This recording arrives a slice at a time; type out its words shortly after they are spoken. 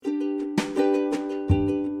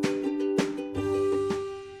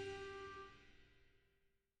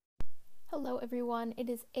Hello everyone, it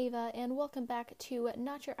is Ava and welcome back to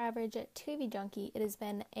Not Your Average TV Junkie. It has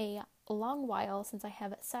been a long while since I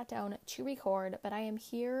have sat down to record, but I am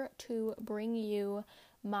here to bring you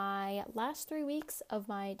my last 3 weeks of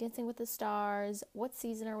my Dancing with the Stars. What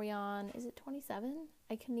season are we on? Is it 27?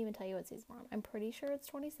 I couldn't even tell you what season we're on. I'm pretty sure it's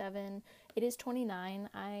 27. It is 29.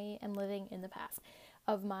 I am living in the past.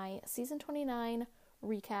 Of my season 29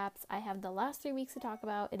 recaps, I have the last 3 weeks to talk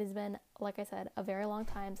about. It has been, like I said, a very long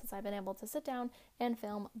time since I've been able to sit down and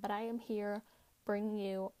film, but I am here bringing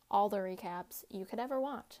you all the recaps you could ever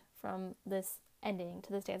want from this ending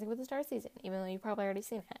to this Dancing with the Stars season, even though you've probably already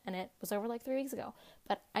seen it, and it was over like 3 weeks ago,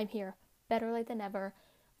 but I'm here, better late than never.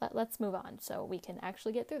 Let's move on so we can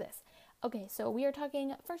actually get through this. Okay, so we are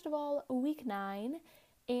talking, first of all, week 9,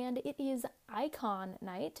 and it is Icon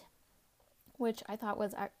Night, which I thought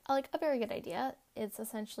was like a very good idea. It's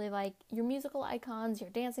essentially like your musical icons,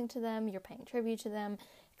 you're dancing to them, you're paying tribute to them,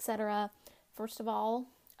 etc. First of all,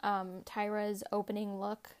 Tyra's opening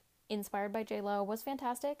look, inspired by J-Lo, was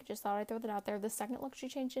fantastic. Just thought I'd throw that out there. The second look she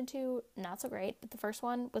changed into, not so great, but the first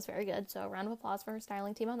one was very good, so a round of applause for her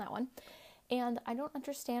styling team on that one. And I don't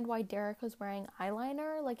understand why Derek was wearing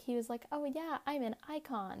eyeliner. Like, he was like, oh yeah, I'm an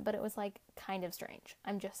icon. But it was like kind of strange.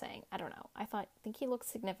 I'm just saying. I don't know. Think he looks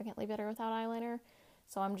significantly better without eyeliner.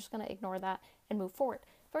 So I'm just going to ignore that and move forward.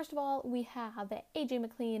 First of all, we have AJ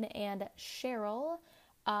McLean and Cheryl.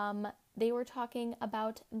 They were talking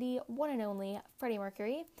about the one and only Freddie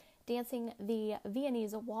Mercury dancing the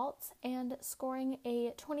Viennese waltz and scoring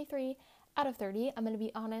a 23 out of 30. I'm going to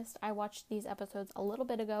be honest, I watched these episodes a little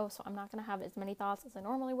bit ago, so I'm not going to have as many thoughts as I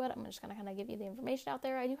normally would. I'm just going to kind of give you the information out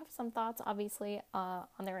there. I do have some thoughts, obviously, on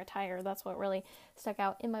their attire. That's what really stuck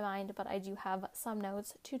out in my mind, but I do have some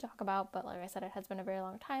notes to talk about. But like I said, it has been a very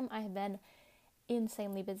long time. I have been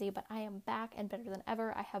insanely busy, but I am back and better than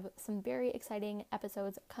ever. I have some very exciting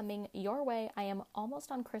episodes coming your way. I am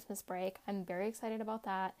almost on Christmas break. I'm very excited about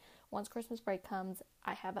that. Once Christmas break comes,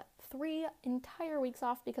 I have 3 entire weeks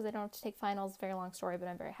off because I don't have to take finals. Very long story, but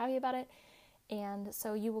I'm very happy about it. And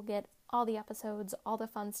so you will get all the episodes, all the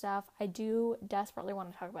fun stuff. I do desperately want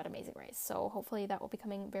to talk about Amazing Race, so hopefully that will be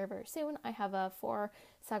coming very, very soon. I have a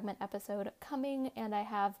 4-segment episode coming, and I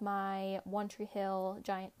have my One Tree Hill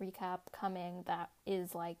giant recap coming that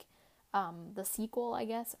is like the sequel, I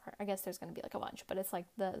guess. Or I guess there's going to be like a bunch, but it's like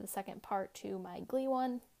the second part to my Glee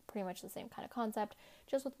one. Pretty much the same kind of concept,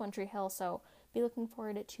 just with One Tree Hill, so be looking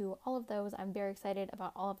forward to all of those. I'm very excited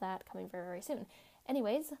about all of that coming very, very soon.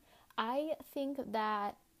 Anyways, I think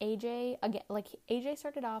that AJ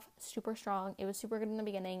started off super strong. It was super good in the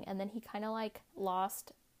beginning, and then he kind of like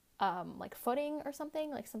lost footing or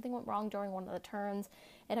something. Like something went wrong during one of the turns,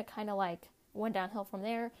 and it kind of like went downhill from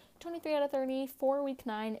there. 23 out of 30 for week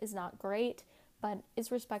 9 is not great, but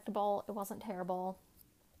it's respectable. It wasn't terrible.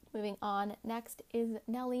 Moving on, next is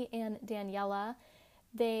Nelly and Daniela.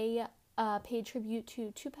 They paid tribute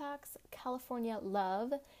to Tupac's California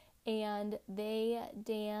Love, and they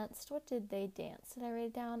danced. What did they dance? Did I write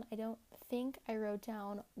it down? I don't think I wrote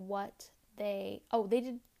down what they... Oh, they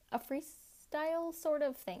did a freestyle sort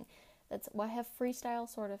of thing. That's what I have, freestyle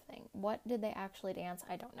sort of thing. What did they actually dance?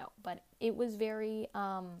 I don't know. But it was very...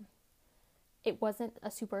 it wasn't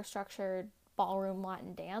a super structured ballroom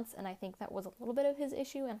Latin dance, and I think that was a little bit of his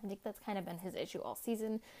issue, and I think that's kind of been his issue all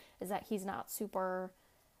season, is that he's not super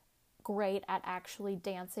great at actually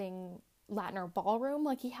dancing Latin or ballroom.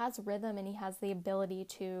 Like, he has rhythm and he has the ability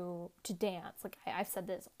to dance. Like, I've said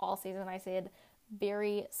this all season. I said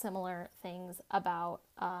very similar things about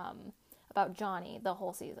Johnny the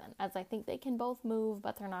whole season, as I think they can both move,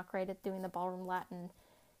 but they're not great at doing the ballroom Latin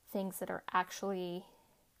things that are actually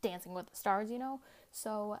Dancing with the Stars, you know?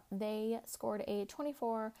 So they scored a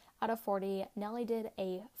 24 out of 40. Nelly did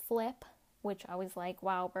a flip, which I was like,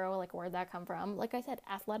 wow, bro, like, where'd that come from? Like I said,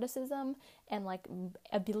 athleticism and, like,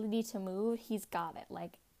 ability to move, he's got it,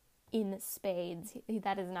 like, in spades.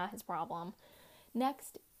 That is not his problem.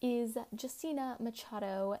 Next is Justina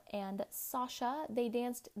Machado and Sasha. They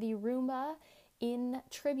danced the Rumba in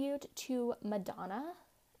tribute to Madonna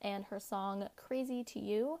and her song Crazy to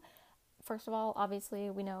You. First of all,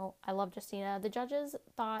 obviously, we know I love Justina. The judges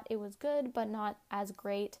thought it was good, but not as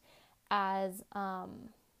great as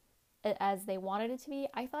they wanted it to be.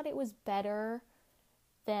 I thought it was better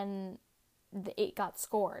than it got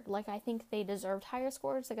scored. Like, I think they deserved higher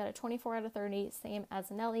scores. They got a 24 out of 30, same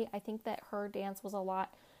as Nelly. I think that her dance was a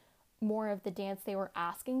lot more of the dance they were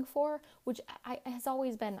asking for, which has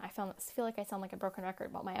always been, I feel like I sound like a broken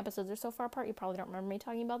record, but my episodes are so far apart, you probably don't remember me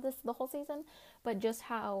talking about this the whole season, but just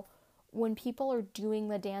how when people are doing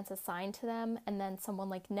the dance assigned to them and then someone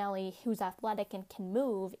like Nelly, who's athletic and can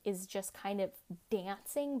move, is just kind of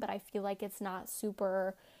dancing, but I feel like it's not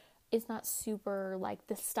super like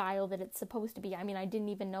the style that it's supposed to be. I mean, I didn't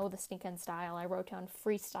even know the stinking style. I wrote down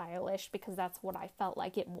freestyle-ish because that's what I felt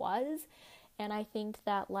like it was. And I think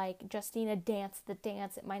that like Justina danced the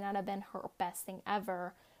dance. It might not have been her best thing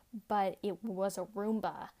ever, but it was a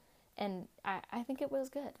Roomba. And I think it was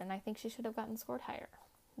good. And I think she should have gotten scored higher.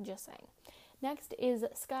 Just saying. Next is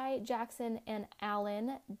Sky Jackson and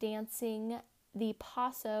Alan dancing the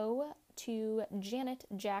Paso to Janet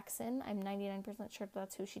Jackson. I'm 99% sure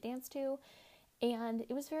that's who she danced to. And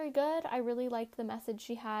it was very good. I really liked the message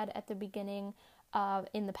she had at the beginning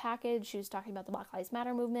in the package. She was talking about the Black Lives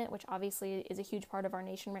Matter movement, which obviously is a huge part of our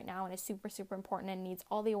nation right now and is super, super important and needs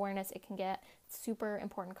all the awareness it can get. Super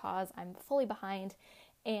important cause. I'm fully behind.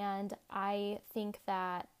 And I think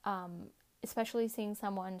that especially seeing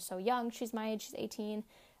someone so young, she's my age, she's 18,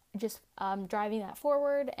 just driving that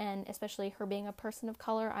forward, and especially her being a person of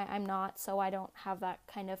color. I'm not, so I don't have that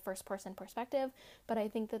kind of first-person perspective, but I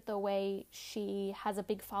think that the way she has a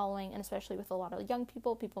big following, and especially with a lot of young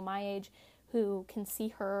people my age, who can see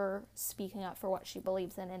her speaking up for what she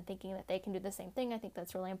believes in and thinking that they can do the same thing, I think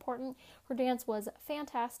that's really important. Her dance was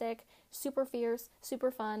fantastic, super fierce,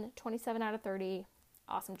 super fun, 27 out of 30,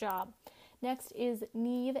 awesome job. Next is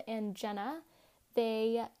Neve and Jenna.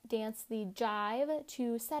 They dance the Jive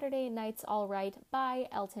to Saturday Night's All Right by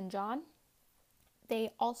Elton John.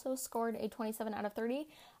 They also scored a 27 out of 30.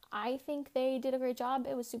 I think they did a great job.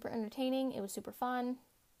 It was super entertaining. It was super fun.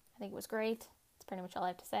 I think it was great. That's pretty much all I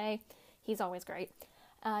have to say. He's always great.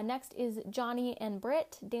 Next is Johnny and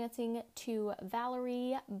Britt dancing to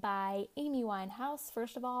Valerie by Amy Winehouse.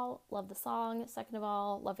 First of all, love the song. Second of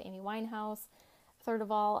all, love Amy Winehouse. Third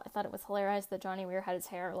of all, I thought it was hilarious that Johnny Weir had his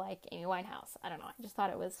hair like Amy Winehouse. I don't know. I just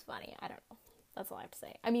thought it was funny. I don't know. That's all I have to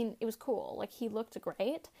say. I mean, it was cool. Like, he looked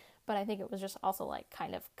great, but I think it was just also, like,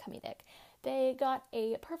 kind of comedic. They got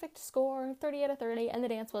a perfect score, 30 out of 30, and the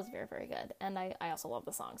dance was very, very good. And I also love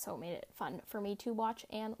the song, so it made it fun for me to watch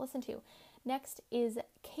and listen to. Next is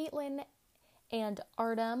Caitlin and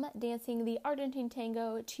Artem dancing the Argentine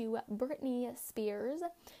tango to Britney Spears.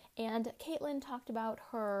 And Caitlin talked about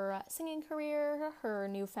her singing career, her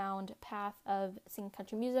newfound path of singing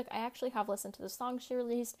country music. I actually have listened to the song she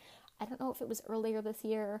released. I don't know if it was earlier this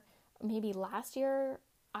year, maybe last year.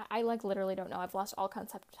 I like literally don't know. I've lost all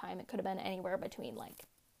concept of time. It could have been anywhere between like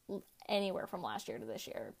anywhere from last year to this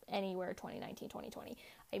year, anywhere 2019, 2020.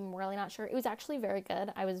 I'm really not sure. It was actually very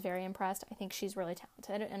good. I was very impressed. I think she's really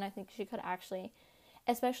talented, and I think she could actually,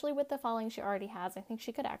 especially with the following she already has, I think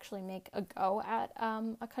she could actually make a go at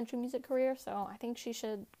a country music career, so I think she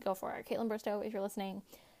should go for it. Caitlin Bristow, if you're listening,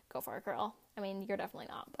 go for it, girl. I mean, you're definitely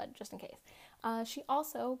not, but just in case. She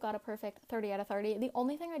also got a perfect 30 out of 30. The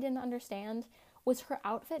only thing I didn't understand was her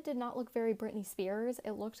outfit did not look very Britney Spears.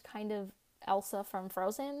 It looked kind of Elsa from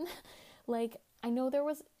Frozen. Like, I know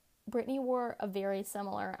Britney wore a very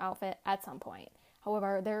similar outfit at some point.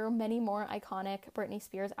 However, there are many more iconic Britney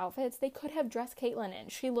Spears outfits they could have dressed Caitlyn in.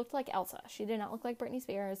 She looked like Elsa. She did not look like Britney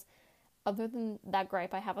Spears. Other than that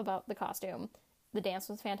gripe I have about the costume, the dance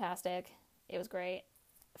was fantastic. It was great.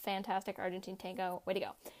 Fantastic Argentine tango. Way to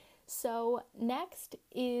go. So next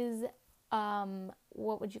is,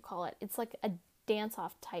 what would you call it? It's like a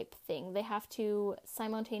dance-off type thing. They have to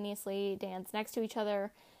simultaneously dance next to each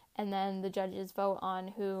other, and then the judges vote on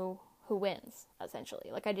who wins, essentially.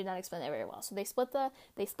 Like, I did not explain that very well. So they split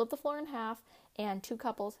the floor in half, and two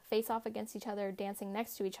couples face off against each other, dancing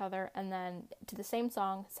next to each other, and then to the same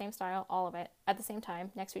song, same style, all of it, at the same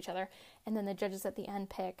time, next to each other, and then the judges at the end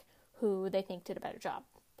pick who they think did a better job.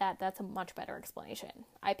 That's a much better explanation.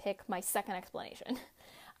 I pick my second explanation.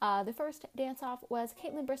 The first dance-off was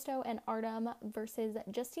Caitlin Bristow and Artem versus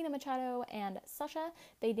Justina Machado and Sasha.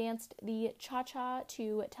 They danced the Cha-Cha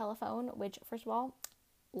to Telephone, which, first of all,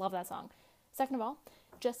 love that song. Second of all,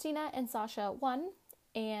 Justina and Sasha won.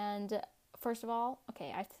 And first of all,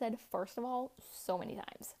 okay, I said first of all so many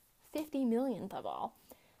times. 50 millionth of all.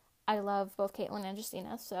 I love both Caitlin and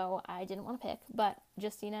Justina, so I didn't want to pick. But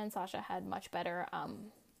Justina and Sasha had much better,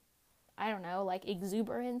 I don't know, like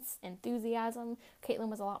exuberance, enthusiasm. Caitlin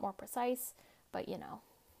was a lot more precise, but you know,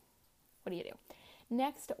 what do you do?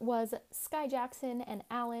 Next was Sky Jackson and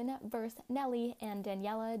Alan versus Nelly and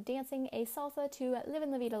Daniela dancing a salsa to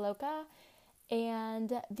Livin' La Vida Loca.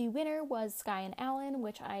 And the winner was Sky and Alan,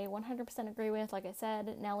 which I 100% agree with. Like I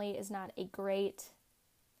said, Nelly is not a great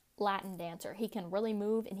Latin dancer. He can really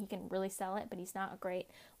move and he can really sell it, but he's not a great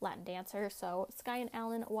Latin dancer. So Sky and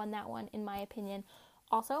Alan won that one, in my opinion.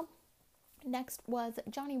 Also, Next was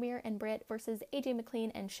Johnny Weir and Britt versus AJ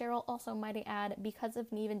McLean and Cheryl. Also, might I add, because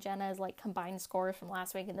of Neve and Jenna's combined scores from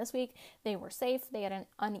last week and this week, they were safe. They had an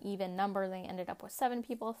uneven number. They ended up with 7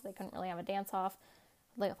 people, so they couldn't really have a dance-off.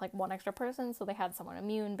 They had one extra person, so they had someone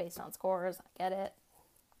immune based on scores. I get it.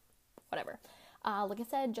 Whatever. Like I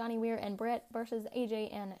said, Johnny Weir and Britt versus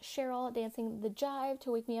AJ and Cheryl dancing the Jive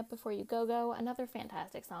to Wake Me Up Before You Go Go. Another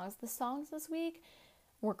fantastic songs. The songs this week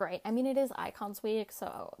were great. I mean, it is Icons Week,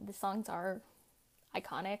 so the songs are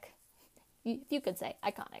iconic. If you could say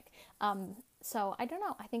iconic. So I don't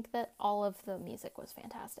know. I think that all of the music was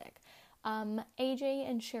fantastic. AJ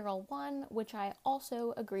and Cheryl won, which I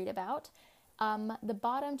also agreed about. The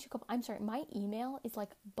bottom 2 couples, I'm sorry, my email is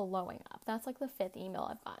blowing up. That's the 5th email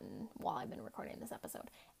I've gotten while I've been recording this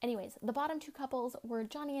episode. Anyways, the bottom 2 couples were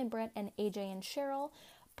Johnny and Britt and AJ and Cheryl.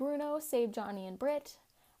 Bruno saved Johnny and Britt.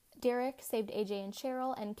 Derek saved AJ and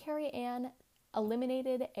Cheryl, and Carrie Ann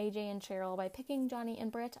eliminated AJ and Cheryl by picking Johnny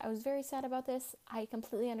and Britt. I was very sad about this. I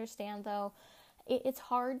completely understand, though. It's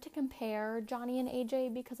hard to compare Johnny and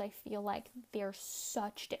AJ because I feel like they're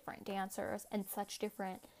such different dancers and such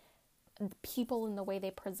different people in the way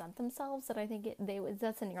they present themselves that I think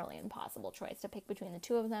that's a nearly impossible choice to pick between the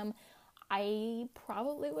 2 of them. I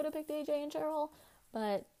probably would have picked AJ and Cheryl,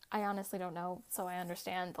 but I honestly don't know, so I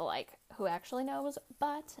understand the who actually knows.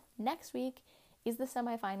 But next week is the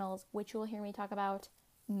semifinals, which you will hear me talk about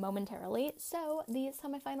momentarily. So the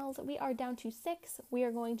semifinals, we are down to 6. We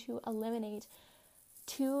are going to eliminate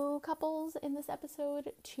 2 couples in this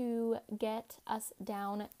episode to get us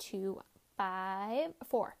down to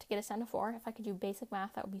 4, to get us down to 4. If I could do basic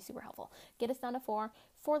math, that would be super helpful. Get us down to 4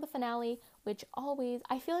 for the finale, which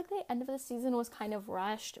I feel like the end of the season was kind of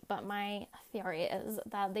rushed, but my theory is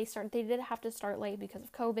that they did have to start late because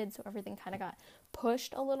of COVID, so everything kind of got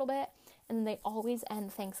pushed a little bit, and they always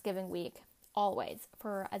end Thanksgiving week. Always.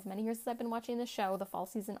 For as many years as I've been watching the show, the fall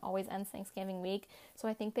season always ends Thanksgiving week, so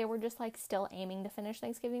I think they were just still aiming to finish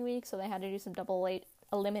Thanksgiving week, so they had to do some double late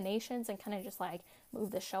eliminations and kind of just move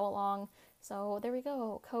the show along. So there we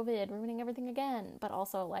go, COVID ruining everything again, but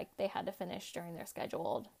also they had to finish during their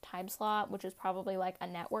scheduled time slot, which is probably a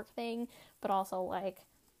network thing, but also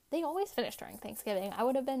they always finish during Thanksgiving. I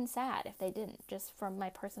would have been sad if they didn't, just from my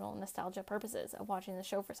personal nostalgia purposes of watching the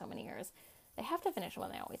show for so many years. They have to finish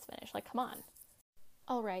when they always finish, come on.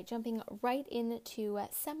 Alright, jumping right into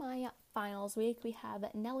semi-finals week, we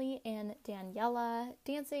have Nelly and Daniela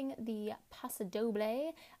dancing the Paso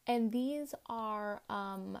Doble, and these are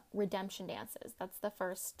redemption dances. That's the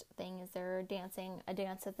first thing, is they're dancing a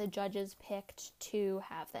dance that the judges picked to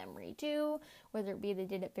have them redo, whether it be they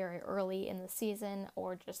did it very early in the season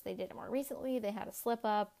or just they did it more recently, they had a slip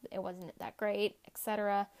up, it wasn't that great,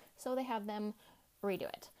 etc. So they have them redo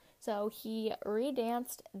it. So Nelly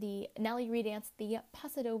redanced the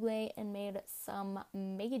Paso Doble and made some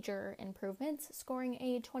major improvements, scoring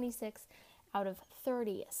a 26 out of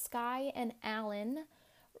 30. Sky and Alan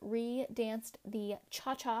redanced the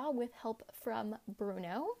Cha-Cha with help from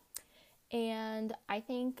Bruno. And I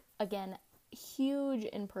think, again, huge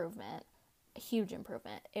improvement.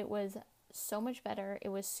 It was so much better. It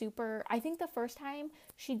was super, I think the first time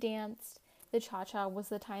she danced the Cha-Cha was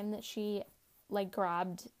the time that she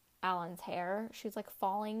grabbed Alan's hair. She was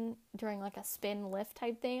falling during a spin lift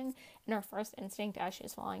type thing, and her first instinct as she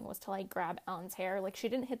was falling was to grab Alan's hair. She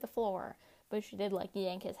didn't hit the floor, but she did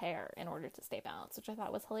yank his hair in order to stay balanced, which I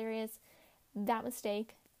thought was hilarious. That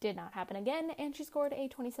mistake did not happen again, and she scored a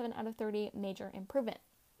 27 out of 30, major improvement.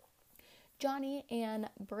 Johnny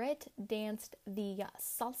and Britt danced the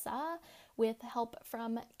salsa with help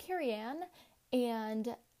from Carrie Ann,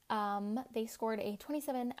 and they scored a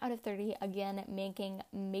 27 out of 30, again, making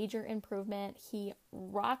major improvement. He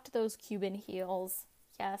rocked those Cuban heels.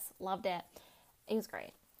 Yes, loved it. It was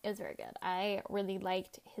great. It was very good. I really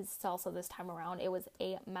liked his salsa this time around. It was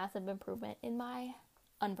a massive improvement in my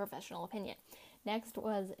unprofessional opinion. Next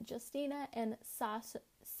was Justina and Sasa.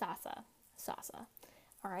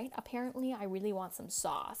 All right, apparently I really want some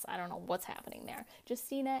sauce. I don't know what's happening there.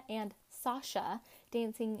 Justina and Sasha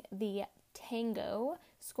dancing the tango,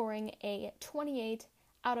 scoring a 28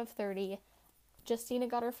 out of 30. Justina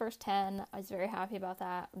got her first 10. I was very happy about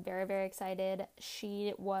that. Very, very excited.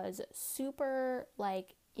 She was super,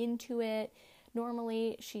 into it.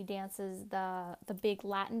 Normally, she dances the big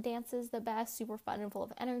Latin dances the best, super fun and full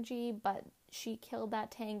of energy, but she killed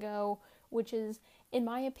that tango, which is, in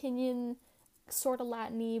my opinion, sort of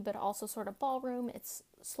Latin-y, but also sort of ballroom. It's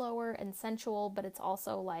slower and sensual, but it's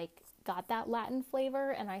also, got that Latin flavor,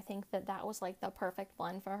 and I think that was, the perfect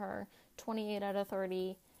blend for her. 28 out of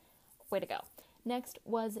 30. Way to go. Next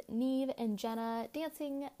was Neve and Jenna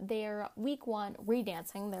dancing their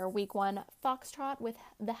redancing their week one foxtrot with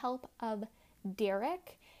the help of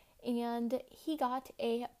Derek, and he got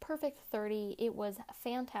a perfect 30. It was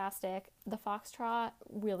fantastic. The foxtrot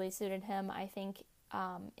really suited him. I think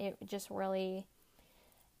it just really,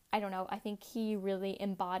 I don't know, I think he really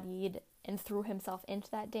embodied and threw himself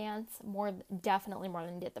into that dance definitely more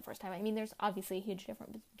than he did the first time. I mean, there's obviously a huge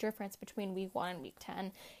difference between week 1 and week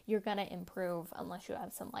 10. You're gonna improve unless you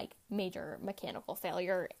have some like major mechanical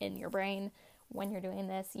failure in your brain when you're doing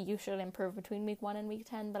this. You should improve between week 1 and week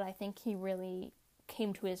 10, but I think he really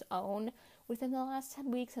came to his own within the last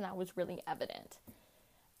 10 weeks, and that was really evident.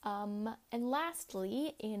 And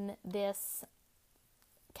lastly, in this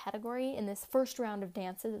category, in this first round of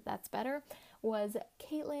dances, that's better, was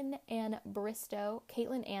Caitlin and Bristow.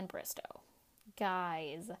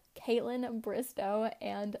 Guys, Caitlin Bristow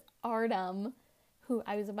and Artem, who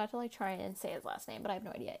I was about to like try and say his last name, but I have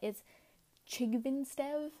no idea. It's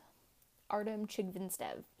Chigvinstev? Artem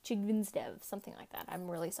Chigvinstev, something like that. I'm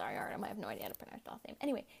really sorry, Artem. I have no idea how to pronounce his last name.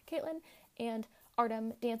 Anyway, Caitlin and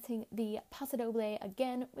Artem dancing the Paso Doble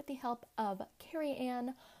again with the help of Carrie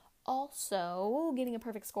Ann, also getting a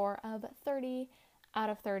perfect score of 30 out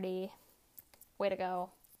of 30. Way to go.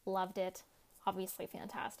 Loved it. Obviously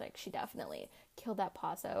fantastic. She definitely killed that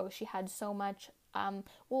paso. She had so much,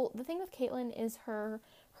 the thing with Caitlin is her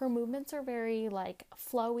movements are very like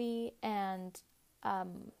flowy and,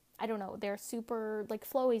 I don't know, they're super, like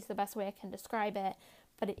flowy is the best way I can describe it,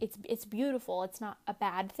 but it's beautiful. It's not a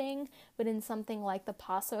bad thing, but in something like the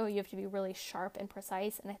paso, you have to be really sharp and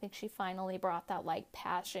precise, and I think she finally brought that like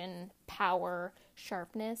passion, power,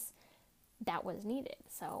 sharpness that was needed.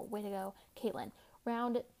 So way to go, Caitlin.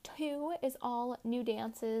 Round 2 is all new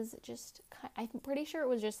dances. I'm pretty sure it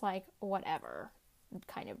was just like whatever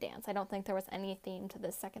kind of dance. I don't think there was any theme to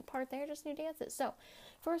the second part. They're just new dances. So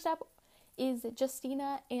first up is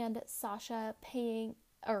Justina and Sasha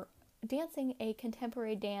dancing a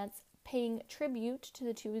contemporary dance, paying tribute to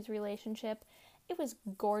the two's relationship. It was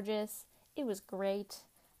gorgeous. It was great.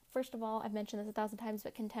 First of all, I've mentioned this 1,000 times,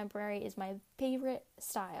 but contemporary is my favorite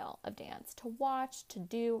style of dance to watch, to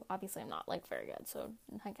do. Obviously, I'm not like very good, so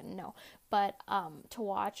I can know. But to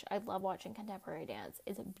watch, I love watching contemporary dance.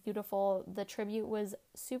 It's beautiful. The tribute was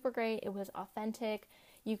super great. It was authentic.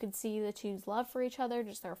 You could see the two's love for each other,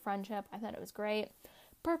 just their friendship. I thought it was great.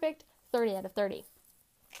 Perfect. 30 out of 30.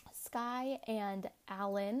 Sky and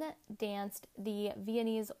Alan danced the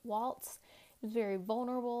Viennese waltz. It was very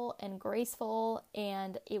vulnerable and graceful,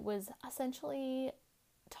 and it was essentially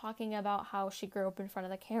talking about how she grew up in front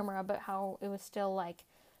of the camera, but how it was still like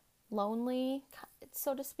lonely,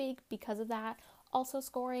 so to speak, because of that. Also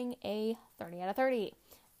scoring a 30 out of 30.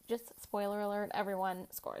 Just spoiler alert, everyone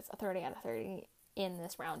scores a 30 out of 30 in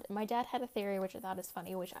this round. My dad had a theory, which I thought is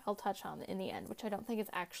funny, which I'll touch on in the end, which I don't think is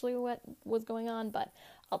actually what was going on, but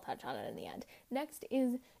I'll touch on it in the end. Next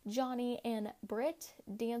is Johnny and Britt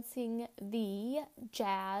dancing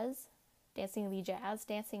jazz.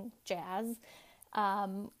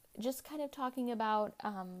 Just kind of talking about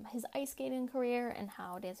his ice skating career and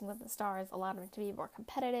how Dancing with the Stars allowed him to be more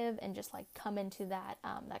competitive and just like come into that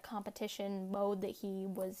competition mode that he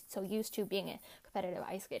was so used to, being a competitive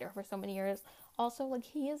ice skater for so many years. Also, like,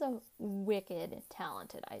 he is a wicked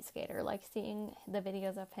talented ice skater. Like, seeing the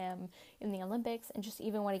videos of him in the Olympics and just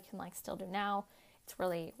even what he can like still do now, it's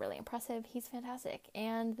really, really impressive. He's fantastic.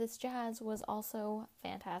 And this jazz was also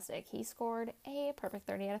fantastic. He scored a perfect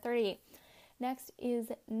 30 out of 30. Next is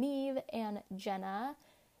Neve and Jenna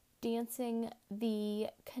dancing the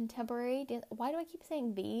contemporary dance. Why do I keep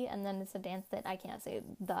saying the? And then it's a dance that I can't say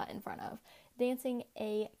the in front of. Dancing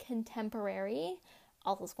a contemporary,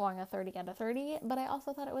 also scoring a 30 out of 30. But I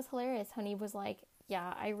also thought it was hilarious how Neve was like,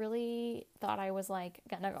 yeah, I really thought I was like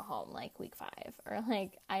gonna go home like week 5. Or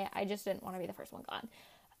like, I just didn't want to be the first one gone.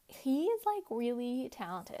 He is like really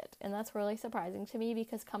talented, and that's really surprising to me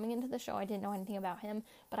because coming into the show I didn't know anything about him,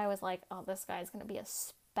 but I was like, oh, this guy's gonna be a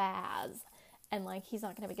spaz, and like he's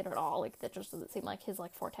not gonna be good at all. Like, that just doesn't seem like his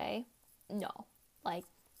like forte. No, like,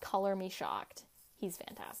 color me shocked. He's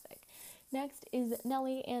fantastic. Next is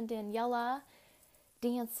Nelly and Daniela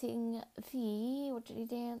dancing what did he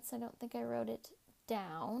dance? I don't think I wrote it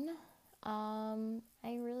down.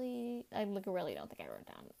 I really don't think I wrote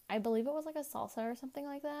down. I believe it was like a salsa or something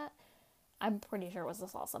like that. I'm pretty sure it was a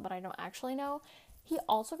salsa, but I don't actually know. He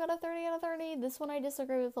also got a 30 out of 30. This one I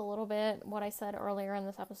disagree with a little bit. What I said earlier in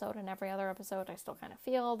this episode and every other episode, I still kind of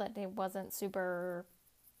feel that it wasn't super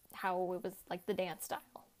how it was like the dance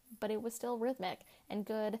style, but it was still rhythmic and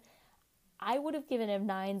good. I would have given him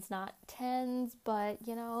 9s, not 10s, but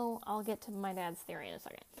you know, I'll get to my dad's theory in a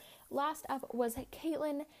second. Last up was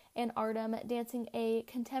Caitlin and Artem dancing a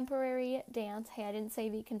contemporary dance. Hey, I didn't say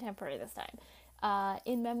the contemporary this time.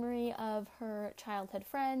 In memory of her childhood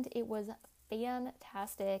friend. It was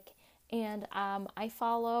fantastic. And I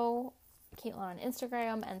follow Caitlin on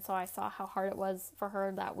Instagram, and so I saw how hard it was for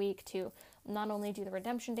her that week to not only do the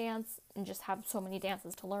redemption dance and just have so many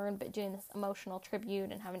dances to learn, but doing this emotional tribute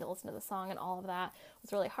and having to listen to the song and all of that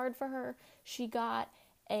was really hard for her. She got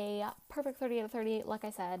a perfect 30 out of 30, like I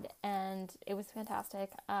said, and it was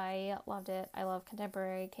fantastic. I loved it. I love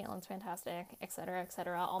contemporary. Caitlin's fantastic, etc.,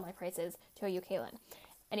 etc. All my praises to you, Caitlin.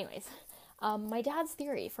 Anyways, my dad's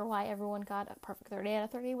theory for why everyone got a perfect 30 out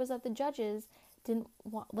of 30 was that the judges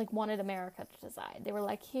wanted America to decide. They were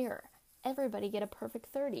like, here, everybody get a perfect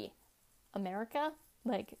 30. America?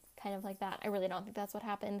 Kind of like that. I really don't think that's what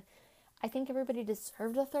happened. I think everybody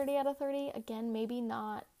deserved a 30 out of 30. Again, maybe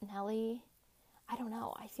not Nelly. I don't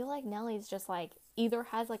know. I feel like Nelly's just either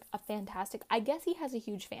has a fantastic, I guess he has a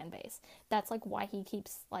huge fan base. That's why he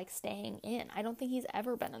keeps staying in. I don't think he's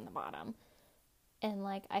ever been in the bottom. And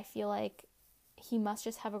I feel like he must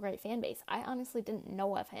just have a great fan base. I honestly didn't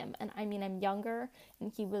know of him. And I mean, I'm younger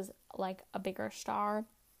and he was a bigger star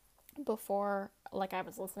before, I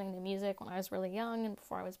was listening to music when I was really young and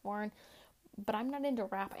before I was born. But I'm not into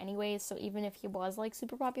rap anyways. So even if he was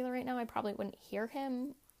super popular right now, I probably wouldn't hear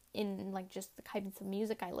him in just the kinds of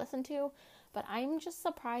music I listen to. But I'm just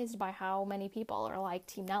surprised by how many people are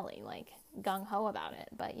Team Nelly, gung-ho about it.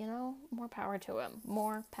 But more power to him.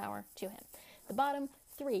 More power to him. The bottom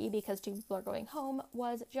 3, because 2 people are going home,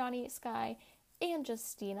 was Johnny, Sky, and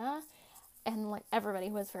Justina. And everybody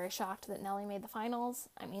was very shocked that Nelly made the finals.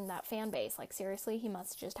 I mean, that fan base, seriously, he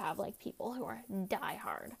must just have people who are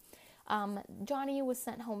diehard. Johnny was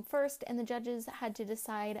sent home first, and the judges had to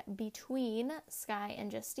decide between Sky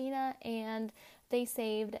and Justina, and they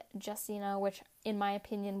saved Justina, which in my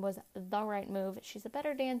opinion was the right move. She's a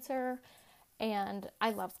better dancer. And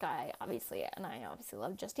I love Sky, obviously, and I obviously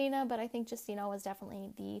love Justina, but I think Justina was definitely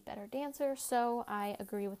the better dancer, so I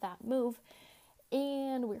agree with that move.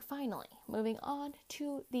 And we're finally moving on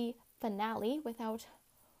to the finale without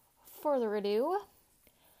further ado.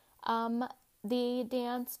 They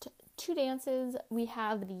danced 2 dances. We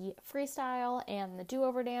have the freestyle and the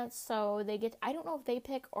do-over dance, so I don't know if they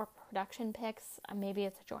pick or production picks, maybe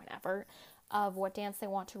it's a joint effort, of what dance they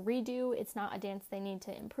want to redo. It's not a dance they need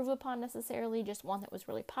to improve upon necessarily, just one that was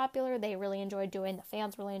really popular, they really enjoyed doing, the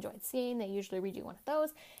fans really enjoyed seeing, they usually redo one of those,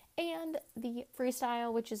 and the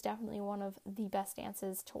freestyle, which is definitely one of the best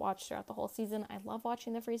dances to watch throughout the whole season. I love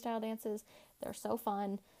watching the freestyle dances, they're so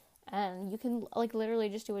fun, and you can literally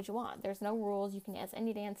just do what you want. There's no rules, you can dance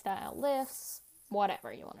any dance style, lifts,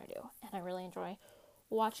 whatever you want to do, and I really enjoy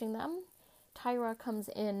watching them. Tyra comes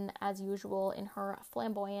in, as usual, in her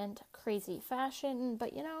flamboyant, crazy fashion,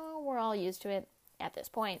 but we're all used to it at this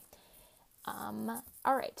point.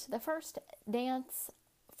 Alright, the first dance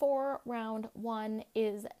for round 1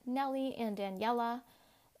 is Nelly and Daniela.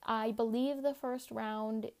 I believe the first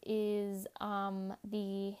round is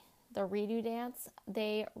the redo dance.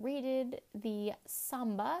 They redid the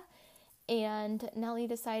samba, and Nelly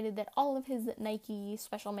decided that all of his Nike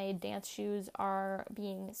special made dance shoes are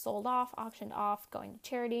being sold off, auctioned off, going to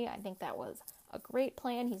charity. I think that was a great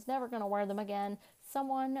plan. He's never going to wear them again.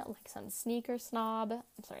 Someone, some sneaker snob,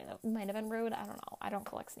 I'm sorry, that might have been rude, I don't know, I don't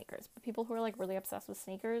collect sneakers, but people who are really obsessed with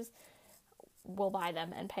sneakers will buy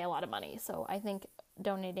them and pay a lot of money. So I think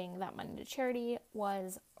donating that money to charity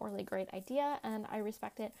was a really great idea, and I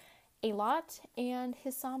respect it a lot. And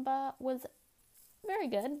his samba was very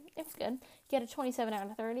good. It was good. He had a 27 out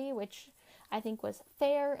of 30, which I think was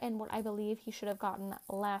fair and what I believe he should have gotten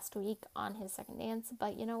last week on his second dance.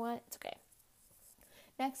 But you know what? It's okay.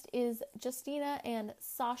 Next is Justina and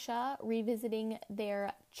Sasha revisiting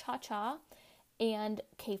their cha-cha. And,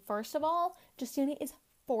 okay, first of all, Justina is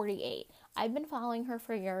 48. I've been following her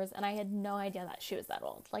for years, and I had no idea that she was that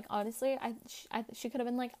old. Honestly, she could have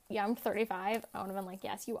been yeah, I'm 35. I would have been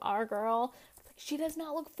yes, you are, girl. She does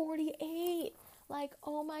not look 48.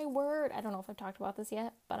 Oh my word. I don't know if I've talked about this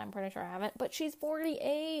yet, but I'm pretty sure I haven't. But she's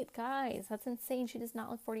 48, guys. That's insane. She does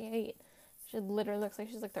not look 48. She literally looks like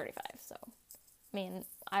she's 35. So, I mean,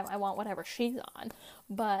 I want whatever she's on.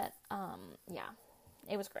 But, yeah,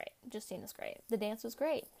 it was great. Justina's great. The dance was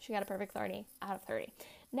great. She got a perfect 30 out of 30.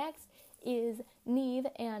 Next is Neve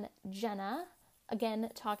and Jenna. Again,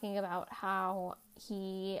 talking about how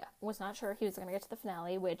he was not sure he was going to get to the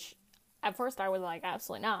finale, which at first I was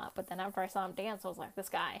absolutely not. But then after I saw him dance, I was this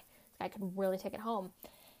guy could really take it home.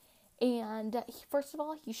 And first of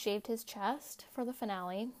all, he shaved his chest for the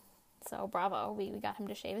finale. So bravo, we got him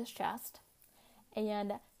to shave his chest.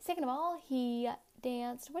 And second of all, he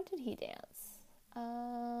danced. When did he dance?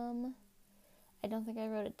 I don't think I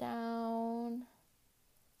wrote it down.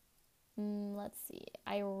 Let's see.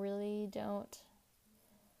 I really don't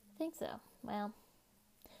think so. Well,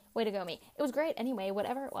 way to go, me. It was great anyway,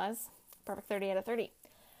 whatever it was. Perfect 30 out of 30.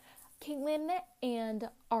 Kaitlyn and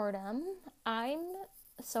Artem. I'm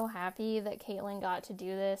so happy that Kaitlyn got to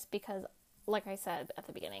do this because, like I said at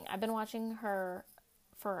the beginning, I've been watching her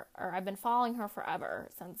I've been following her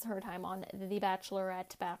forever since her time on The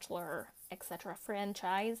Bachelorette, Bachelor, etc.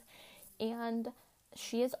 franchise, and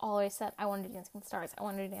she has always said, I want to do Dancing with the Stars. I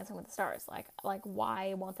want to do Dancing with the Stars. Like,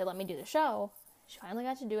 why won't they let me do the show? She finally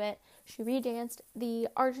got to do it. She redanced the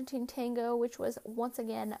Argentine tango, which was once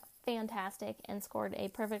again fantastic and scored a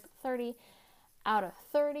perfect 30 out of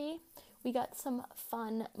 30. We got some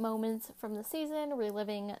fun moments from the season,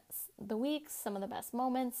 reliving the weeks, some of the best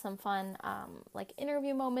moments, some fun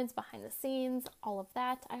interview moments behind the scenes, all of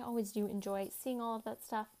that. I always do enjoy seeing all of that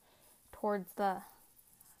stuff towards the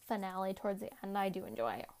finale, towards the end. I do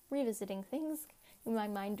enjoy revisiting things in my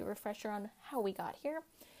mind to refresher on how we got here.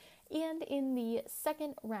 And in the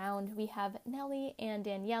second round, we have Nelly and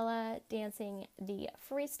Daniela dancing the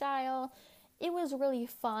freestyle. It was really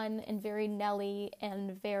fun and very Nelly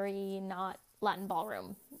and very not Latin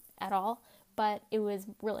ballroom at all, but it was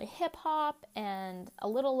really hip hop and a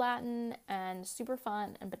little Latin and super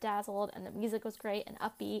fun and bedazzled, and the music was great and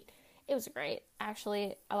upbeat. It was great.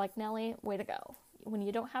 Actually, I like Nelly. Way to go. When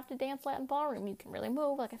you don't have to dance Latin ballroom, you can really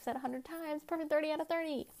move, like I've said 100 times. Perfect 30 out of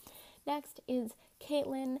 30. Next is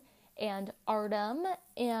Kaitlyn and Artem,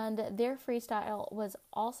 and their freestyle was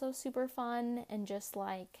also super fun and just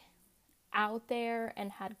like out there and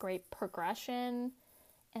had great progression,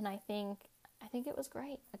 and I think it was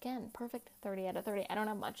great. Again, perfect 30 out of 30. I don't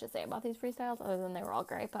have much to say about these freestyles other than they were all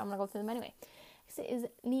great, but I'm gonna go through them anyway. Next is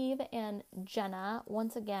Neve and Jenna,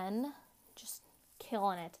 once again just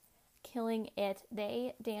killing it.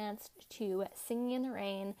 They danced to Singing in the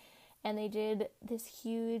Rain, and they did this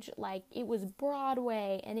huge, like, it was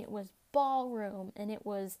Broadway and it was ballroom and it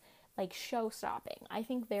was like show-stopping. I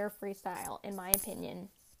think their freestyle, in my opinion,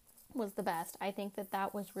 was the best. I think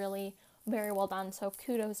that was really very well done. So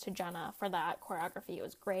kudos to Jenna for that choreography. It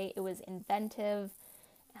was great. It was inventive.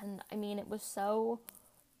 And I mean, it was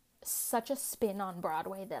such a spin on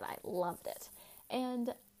Broadway that I loved it.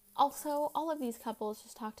 And also, all of these couples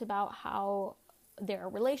just talked about how their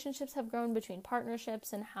relationships have grown between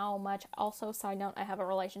partnerships and how much, also, side note, I have a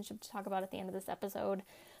relationship to talk about at the end of this episode.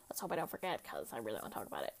 Let's hope I don't forget because I really want to talk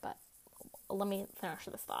about it. But let me finish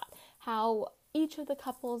this thought. How each of the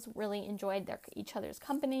couples really enjoyed each other's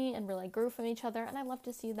company and really grew from each other, and I love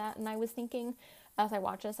to see that. And I was thinking, as I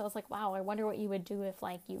watched this, I was like, wow, I wonder what you would do if,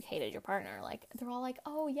 like, you hated your partner. Like, they're all like,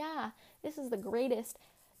 oh yeah, this is the greatest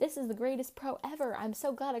pro ever. I'm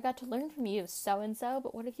so glad I got to learn from you, so-and-so.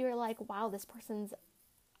 But what if you're like, wow,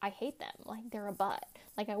 I hate them, like, they're a butt.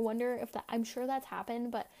 Like, I wonder if I'm sure that's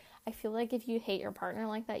happened, but I feel like if you hate your partner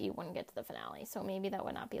like that, you wouldn't get to the finale. So maybe that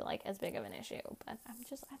would not be like as big of an issue. But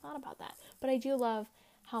I thought about that. But I do love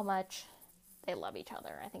how much they love each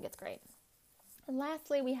other. I think it's great. And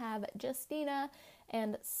lastly, we have Justina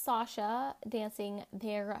and Sasha dancing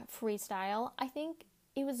their freestyle. I think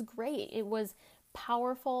it was great. It was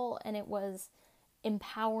powerful and it was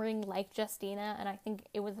empowering like Justina. And I think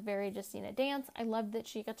it was a very Justina dance. I loved that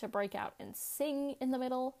she got to break out and sing in the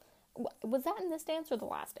middle. Was that in this dance or the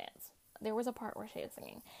last dance? There was a part where she was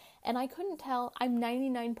singing. And I couldn't tell. I'm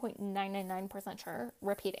 99.999%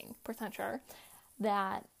 sure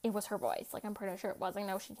that it was her voice. Like, I'm pretty sure it was. I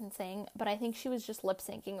know she can sing. But I think she was just lip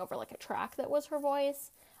syncing over like a track that was her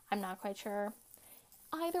voice. I'm not quite sure.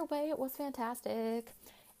 Either way, it was fantastic.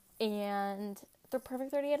 And the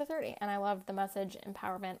perfect 30 out of 30. And I loved the message,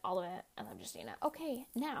 empowerment, all of it. I love Justina. Okay,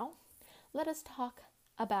 now let us talk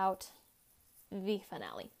about the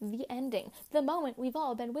finale, the ending, the moment we've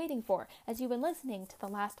all been waiting for. As you've been listening to the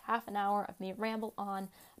last half an hour of me ramble on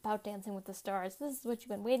about Dancing with the Stars, this is what you've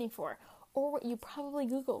been waiting for, or what you probably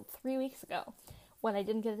Googled 3 weeks ago when I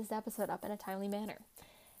didn't get this episode up in a timely manner.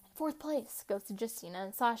 4th place goes to Justina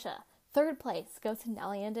and Sasha. 3rd place goes to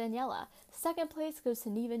Nelly and Daniela. 2nd place goes to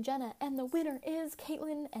Neve and Jenna. And the winner is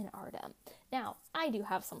Kaitlyn and Artem. Now, I do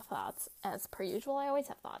have some thoughts. As per usual, I always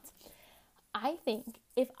have thoughts. I think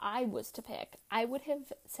if I was to pick, I would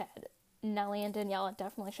have said Nelly and Daniela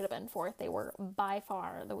definitely should have been 4th. They were by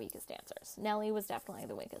far the weakest dancers. Nelly was definitely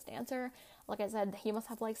the weakest dancer. Like I said, he must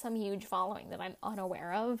have like some huge following that I'm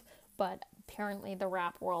unaware of, but apparently the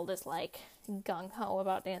rap world is like gung-ho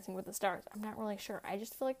about Dancing with the Stars. I'm not really sure. I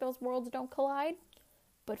just feel like those worlds don't collide,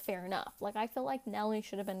 but fair enough. Like, I feel like Nelly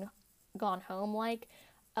should have been gone home like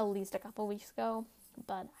at least a couple weeks ago,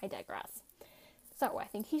 but I digress. So I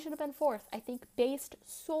think he should have been fourth. I think based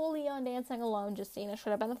solely on dancing alone, Justina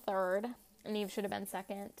should have been third. Neve should have been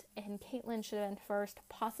second. And Caitlyn should have been first.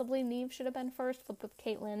 Possibly Neve should have been first, flip with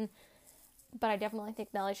Caitlyn. But I definitely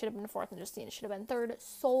think Nelly should have been fourth and Justina should have been third,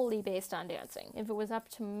 solely based on dancing. If it was up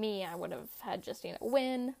to me, I would have had Justina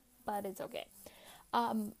win, but it's okay.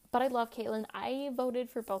 But I love Caitlyn. I voted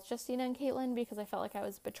for both Justina and Caitlyn because I felt like I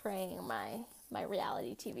was betraying my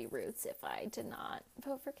reality TV roots if I did not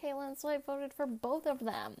vote for Caitlyn, so I voted for both of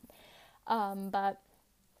them. But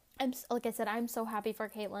like I said, I'm so happy for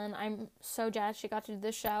Caitlyn. I'm so jazzed she got to do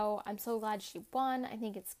the show. I'm so glad she won. I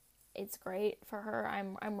think it's great for her.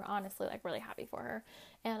 I'm honestly like really happy for her.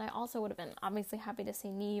 And I also would have been obviously happy to see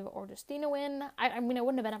Neve or Justina win. I mean, I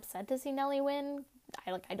wouldn't have been upset to see Nelly win.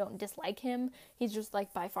 I don't dislike him. He's just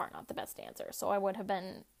like by far not the best dancer. So I would have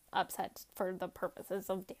been upset for the purposes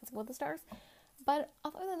of Dancing with the Stars. But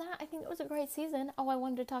other than that, I think it was a great season. Oh, I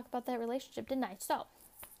wanted to talk about that relationship, didn't I? So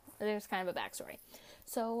there's kind of a backstory.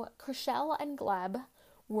 So Chrishell and Gleb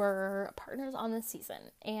were partners on this season,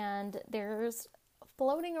 and there's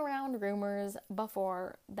floating around rumors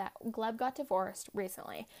before that Gleb got divorced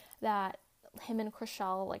recently, that him and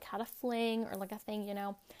Chrishell like had a fling or like a thing, you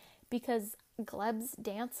know, because Gleb's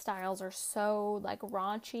dance styles are so like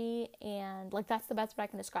raunchy, and like that's the best way I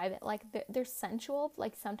can describe it. Like they're sensual.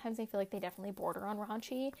 Like sometimes I feel like they definitely border on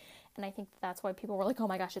raunchy, and I think that's why people were like, oh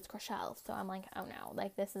my gosh, it's Chrishell. So I'm like, oh no,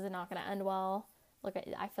 like this is not going to end well. Look,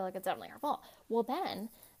 I feel like it's definitely her fault. Well then,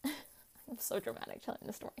 I'm so dramatic telling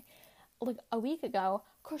the story. Like a week ago,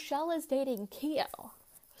 Chrishell is dating Keo.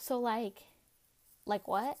 So like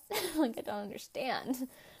what? Like I don't understand.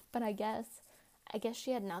 But I guess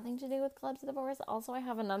she had nothing to do with Gleb's divorce. Also, I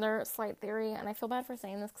have another slight theory, and I feel bad for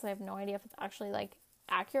saying this because I have no idea if it's actually like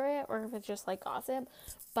accurate or if it's just like gossip.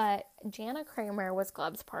 But Jana Kramer was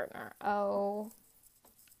Gleb's partner. Oh,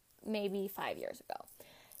 maybe 5 years ago.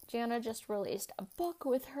 Jana just released a book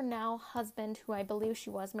with her now husband, who I believe she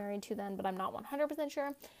was married to then, but I'm not 100%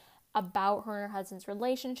 sure, about her and her husband's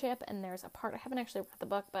relationship. And there's a part, I haven't actually read the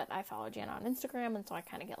book, but I follow Jana on Instagram, and so I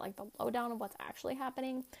kind of get like the lowdown of what's actually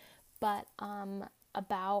happening. But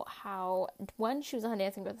about how when she was on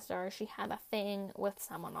Dancing with the Stars, she had a thing with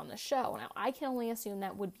someone on the show. Now, I can only assume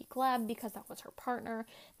that would be Gleb because that was her partner.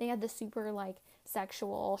 They had this super like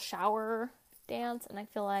sexual shower dance, and I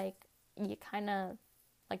feel like you kind of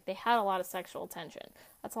like they had a lot of sexual tension.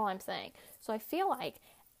 That's all I'm saying. So I feel like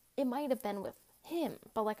it might have been with him,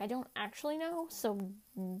 but like I don't actually know. So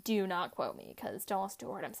do not quote me, because don't listen to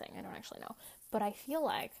what I'm saying. I don't actually know, but I feel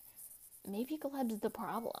like maybe Gleb's the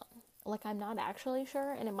problem. Like I'm not actually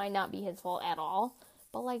sure, and it might not be his fault at all.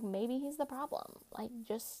 But like maybe he's the problem. Like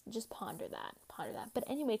just ponder that. But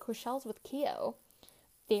anyway, Chrishell's with Keo.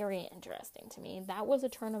 Very interesting to me. That was a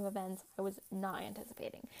turn of events I was not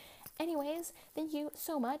anticipating. Anyways, thank you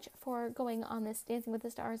so much for going on this Dancing with the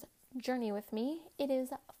Stars journey with me. It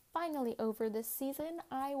is finally over this season.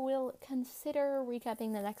 I will consider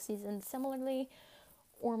recapping the next season similarly,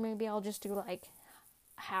 or maybe I'll just do like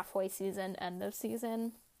halfway season, end of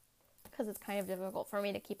season, because it's kind of difficult for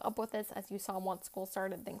me to keep up with this. As you saw, once school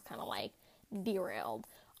started, things kind of like derailed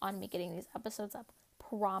on me getting these episodes up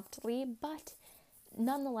promptly, but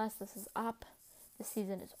nonetheless, this is up. The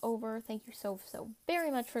season is over. Thank you so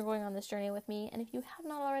very much for going on this journey with me. And if you have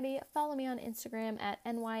not already, follow me on Instagram at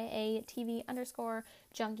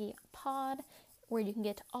NYATV_junkiepod, where you can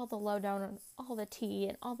get all the lowdown on all the tea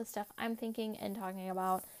and all the stuff I'm thinking and talking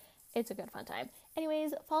about. It's a good fun time.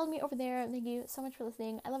 Anyways, follow me over there. Thank you so much for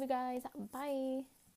listening. I love you guys. Bye.